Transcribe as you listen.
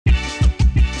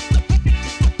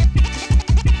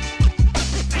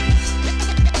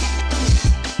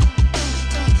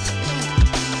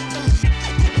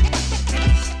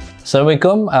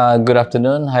Assalamualaikum, good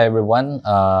afternoon, hi everyone.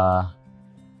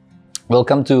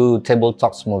 Welcome to Table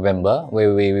Talks Movember,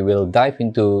 where we will dive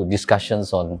into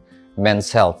discussions on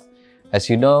men's health.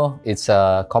 As you know, it's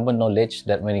a common knowledge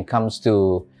that when it comes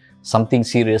to something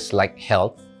serious like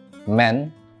health,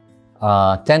 men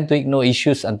tend to ignore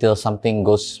issues until something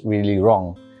goes really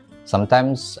wrong.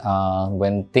 Sometimes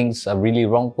when things are really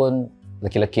wrong pun,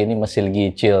 laki-laki ni masih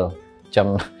lagi chill,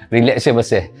 macam relax je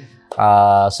masih.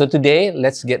 So today,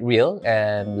 let's get real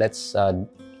and let's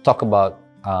talk about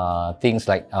things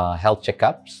like health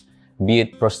checkups, be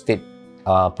it prostate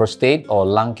or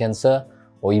lung cancer,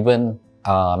 or even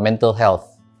mental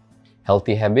health,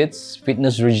 healthy habits,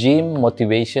 fitness regime,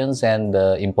 motivations, and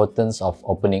the importance of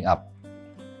opening up.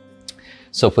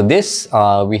 So for this,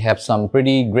 we have some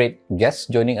pretty great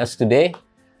guests joining us today.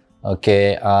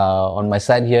 Okay, on my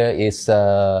side here is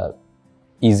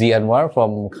Eazy Anuar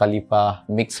from Khalifa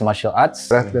Mixed Martial Arts.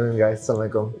 Good afternoon, guys.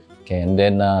 Assalamualaikum. Okay, and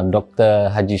then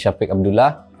Dr. Haji Syafiq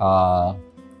Abdullah,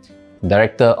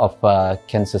 Director of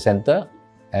Cancer Center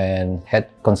and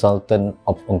Head Consultant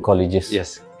of Oncologist.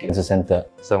 Yes. Cancer Center.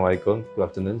 Assalamualaikum. Good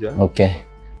afternoon, John. Okay.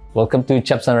 Welcome to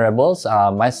Chaps and Rebels.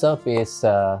 Myself is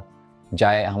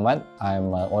Jai Ahmad.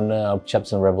 I'm owner of Chaps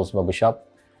and Rebels Barbershop.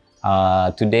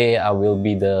 Today I will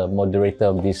be the moderator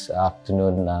of this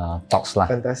afternoon talks lah.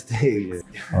 Fantastic.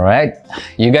 All right,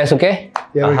 you guys okay?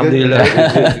 Yeah, we're good.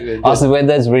 Alhamdulillah. Also, the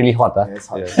weather is really hot, huh? Yeah, it's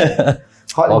hot. Yeah.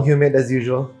 Hot and humid as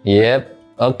usual. Yep.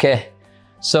 Okay.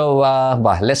 So,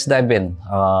 let's dive in.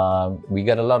 We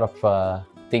got a lot of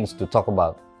things to talk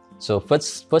about. So,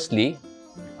 firstly,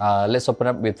 let's open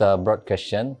up with a broad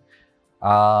question.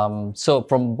 So,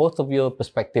 from both of your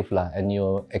perspective lah and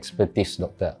your expertise,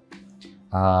 doctor,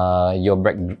 your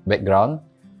background,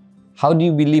 how do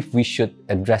you believe we should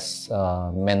address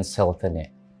men's health in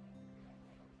it?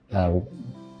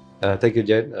 Thank you,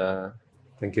 Jen.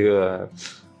 Thank you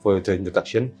for the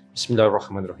introduction.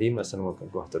 Bismillahirrahmanirrahim.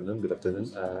 Assalamualaikum. Good afternoon. Good afternoon.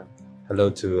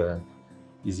 Hello to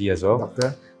Eazy as well.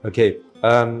 Doctor? Okay.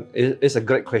 It's a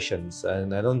great question,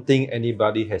 and I don't think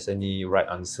anybody has any right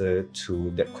answer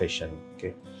to that question.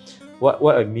 Okay. What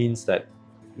it means that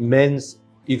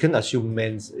you can assume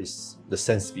men's is the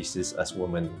same species as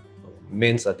women.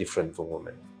 Men's are different from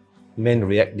women. Men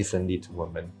react differently to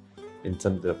women in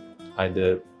terms of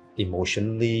either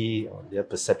emotionally or their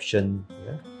perception.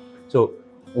 Yeah? So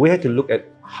we have to look at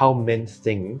how men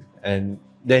think and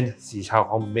then see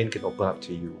how men can open up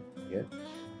to you. Yeah?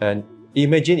 And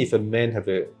imagine if a man have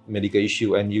a medical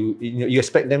issue and you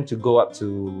expect them to go up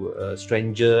to a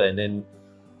stranger and then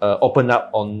open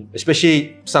up on,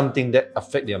 especially something that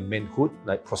affect their manhood,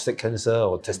 like prostate cancer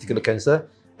or testicular cancer,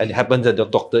 and it happens that the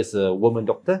doctor is a woman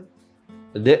doctor,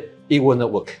 that it will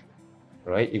not work,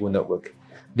 right? It will not work.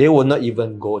 They will not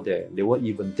even go there. They won't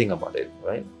even think about it,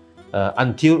 right?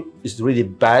 Until it's really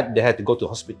bad, they had to go to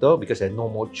hospital because they had no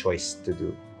more choice to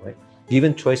do, right?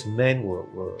 Given choice, men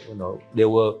they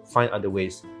will find other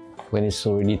ways. When it's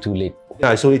already too late.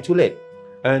 Yeah, it's already too late,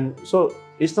 and so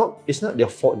it's not their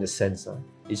fault in a sense.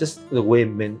 It's just the way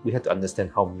we have to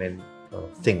understand how men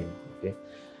think. Okay,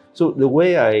 so the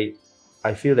way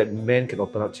I feel that men can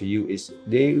open up to you is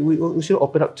we should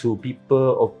open up to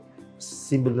people of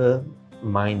similar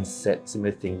mindset,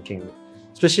 similar thinking.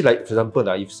 Especially like, for example,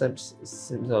 if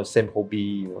same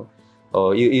hobby,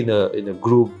 or in a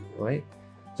group, right?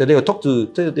 So they will talk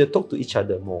to each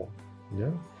other more.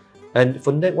 Yeah, and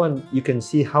from that one you can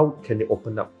see how can they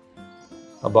open up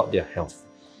about their health,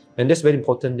 and that's very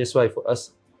important. That's why for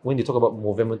us, when you talk about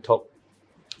Movember Talk,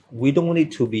 we don't want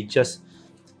it to be just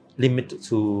limited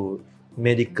to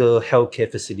medical healthcare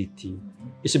facility.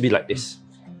 It should be like this,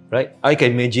 right? I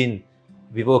can imagine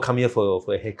people come here for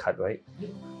a haircut, right?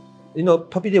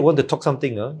 Probably they want to talk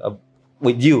something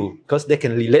with you because they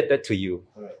can relate that to you,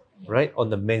 right?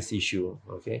 On the men's issue,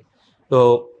 okay?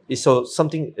 So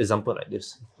something example like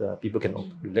this, people can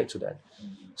relate to that.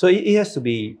 So it has to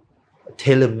be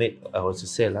tailor-made, I would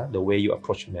say, the way you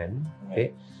approach men,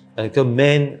 okay? And because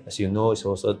men, as you know, is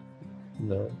also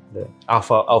the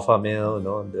alpha male,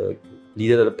 the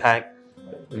leader of the pack,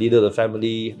 leader of the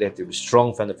family. They have to be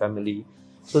strong from the family.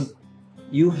 So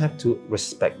you have to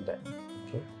respect that,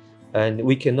 okay? And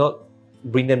we cannot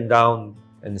bring them down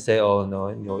and say, "Oh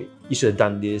no, you should have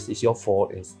done this. It's your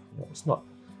fault." It's not.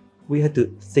 We have to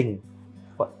think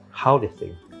how they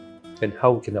think and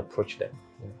how we can approach them.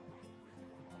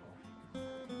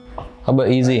 How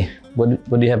about Eazy? What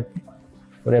do you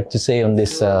have to say on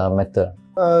this matter?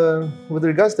 With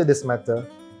regards to this matter,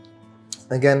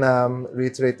 again,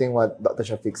 reiterating what Dr.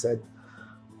 Syafiq said,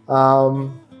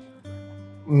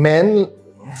 men,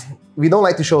 we don't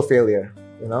like to show failure,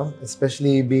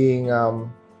 especially being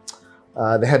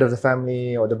the head of the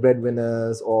family or the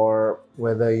breadwinners, or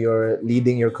whether you're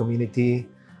leading your community,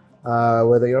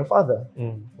 whether you're a father.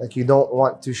 Like, you don't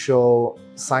want to show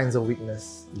signs of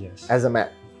weakness Yes. as a man.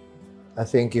 I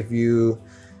think if you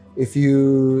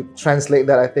translate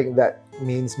that, I think that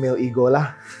means male ego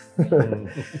lah.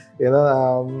 You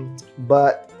know,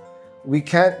 but we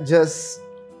can't just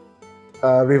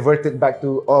revert it back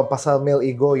to, oh, pasal male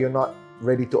ego, you're not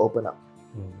ready to open up.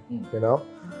 You know,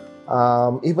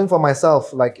 even for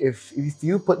myself, like if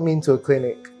you put me into a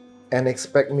clinic and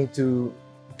expect me to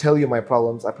tell you my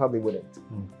problems, I probably wouldn't.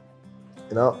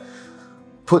 You know,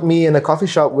 put me in a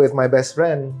coffee shop with my best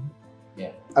friend,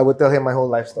 I would tell him my whole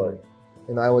life story.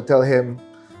 You know, I would tell him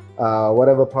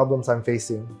whatever problems I'm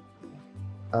facing.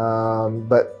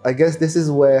 But I guess this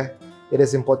is where it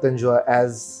is important, Joa,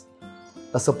 as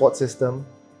a support system.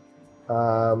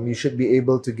 You should be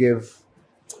able to give,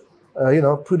 you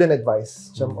know, prudent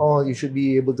advice. Oh, you should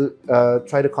be able to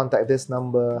try to contact this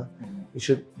number. You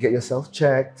should get yourself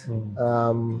checked.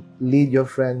 Lead your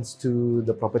friends to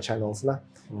the proper channels lah,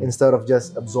 instead of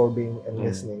just absorbing and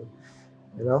listening.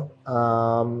 You know,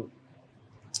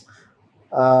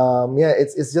 yeah,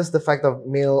 it's just the fact of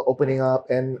male opening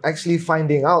up and actually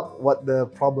finding out what the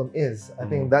problem is. I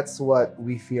think that's what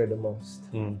we fear the most.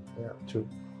 Yeah, true.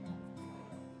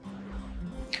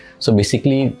 So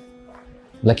basically,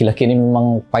 laki-laki ni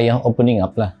memang payah opening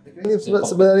up lah. Ini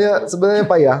sebenarnya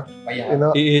payah. You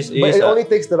know, but it only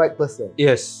takes the right person.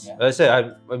 Yes, as I said,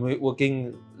 I'm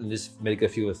working in this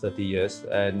medical field for 30 years,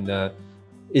 and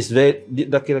it's very,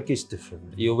 laki-laki is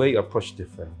different. Your way you approach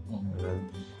different.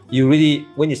 You really,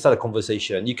 when you start a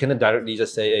conversation, you cannot directly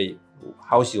just say, "Hey,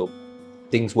 how's your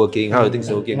things working? How are things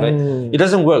working?" Right? It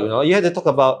doesn't work. You know, you have to talk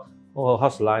about, oh,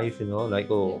 how's life? You know, like,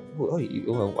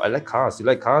 I like cars. You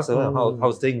like cars?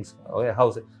 How's things? Oh yeah,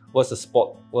 what's the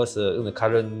sport? What's the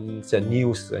current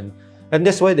news? And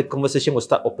that's why the conversation will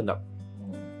start open up.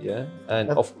 Yeah,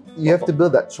 and you have to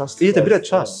build that trust. You have to build that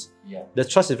trust. The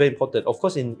trust is very important. Of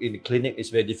course, in the clinic,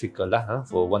 it's very difficult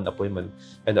for one appointment.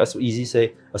 And that's what Eazy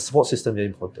say, a support system is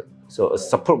very important. So a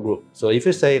support group. So if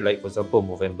you say, like, for example,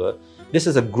 Movember, this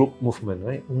is a group movement,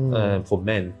 right? For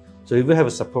men. So if you have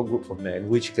a support group for men,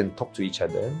 which can talk to each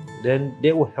other, then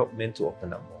they will help men to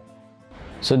open up more.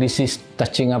 So this is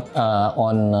touching up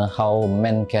on how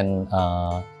men can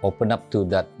open up to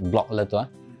that block lah tu.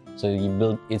 So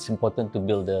it's important to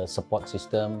build a support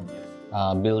system,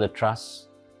 build a trust.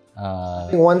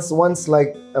 Once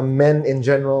like men in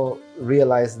general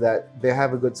realize that they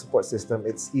have a good support system,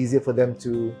 it's easier for them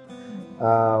to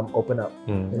open up.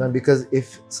 You know, because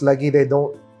if selagi they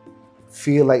don't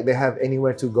feel like they have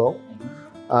anywhere to go,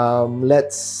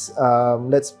 let's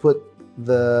put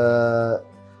the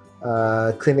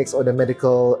clinics or the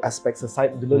medical aspects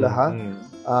aside dulu lah.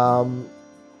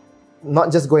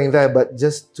 Not just going there, but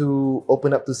just to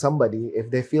open up to somebody. If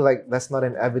they feel like that's not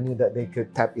an avenue that they could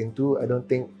tap into, I don't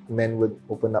think men would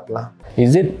open up lah.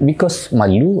 Is it because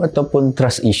malu ataupun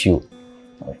trust issue?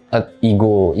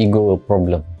 Ego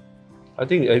problem? I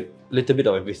think a little bit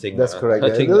of everything. That's correct.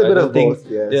 I think a little bit of think, both.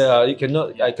 Yes. Yeah, I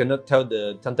cannot tell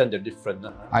sometimes they're different.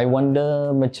 I wonder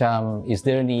macam, is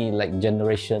there any like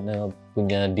generational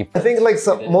punya difference? I think like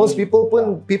most people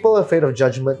are afraid of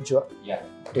judgment juga. Yeah.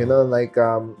 You know, like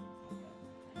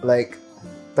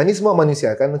tadi semua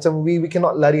manusia kan, macam we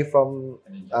cannot lari from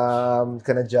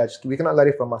kena judged. We cannot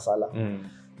lari from masalah.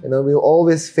 You know, we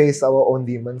always face our own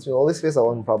demons. We always face our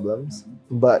own problems.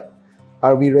 But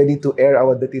are we ready to air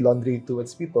our dirty laundry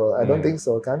towards people? I don't think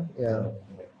so, kan? Yeah.